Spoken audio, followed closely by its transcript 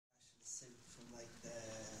like the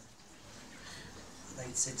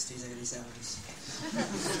late 60s, early 70s.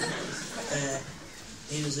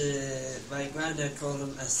 He was my granddad called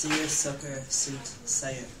him a seersucker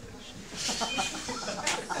soothsayer.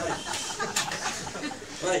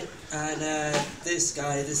 Right, and this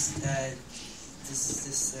guy, this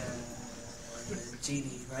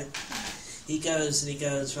genie, right? He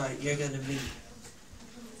goes, right, you're going to meet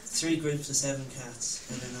 3 groups of 7 cats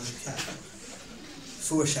and another cat.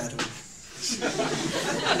 Foreshadowing.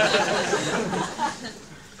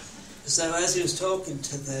 So as he was talking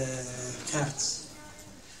to the cats,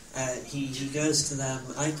 he goes to them,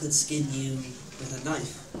 I could skin you with a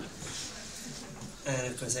knife. And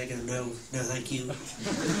of course they go, no thank you.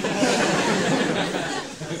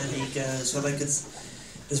 And he goes, well,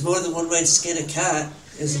 there's more than one way to skin a cat,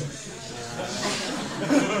 isn't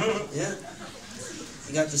there? Yeah.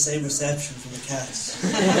 He got the same reception from the cats.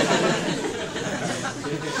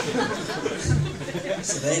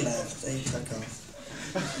 So they left, they took off.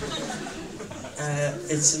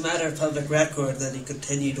 It's a matter of public record that he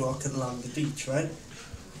continued walking along the beach, right?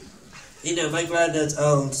 You know, my granddad's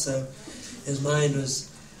old, so his mind was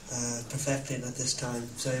perfecting at this time,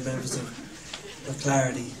 so he remembers them with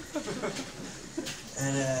clarity.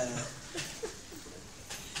 And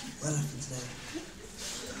what happens now?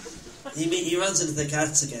 He runs into the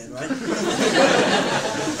cats again, right?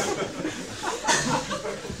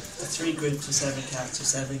 The 3 groups of 7 cats, or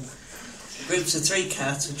 7 groups of 3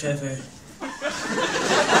 cats, whichever.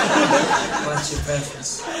 What's your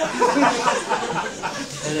preference?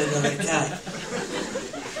 And another cat.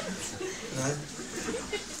 Right?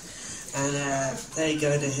 And they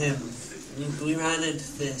go to him. We ran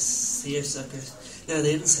into this seersucker. No,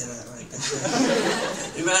 they didn't say that right.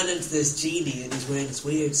 We ran into this genie and he's wearing this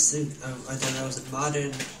weird suit. I don't know, is it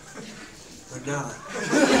modern or not?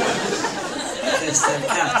 Because they're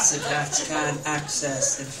cats, and cats can't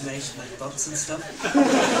access information like books and stuff.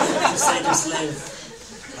 Because they just live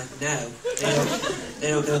like now. They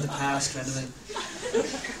don't know the past or anything.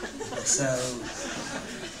 So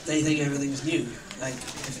they think everything's new. Like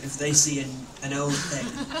if they see an old thing,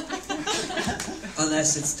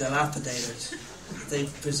 unless it's dilapidated, they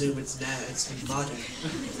presume it's modern.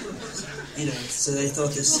 You know, so they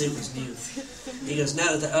thought this suit was new. He goes,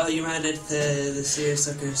 no, you ran into the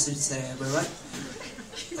seersucker soothsayer, am I right?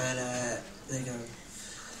 And they go,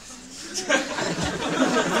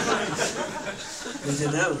 we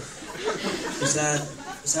don't know. Is that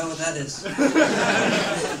what that is?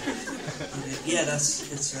 Yeah,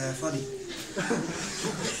 it's funny.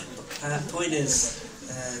 Point is,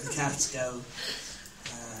 the cats go,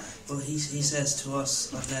 well, he says to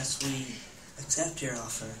us, unless we accept your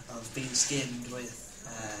offer of being skinned with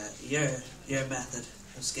your method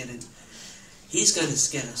of skinning, he's going to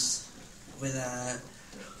skin us with an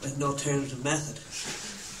alternative method.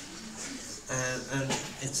 And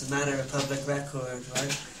it's a matter of public record,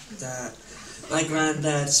 right? That my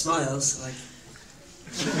granddad smiles like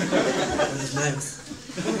with his mouth.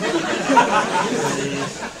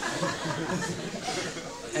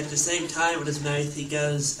 At the same time with his mouth, he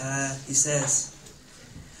goes, he says,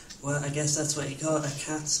 well, I guess that's what you call it, a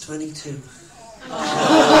cat's 22.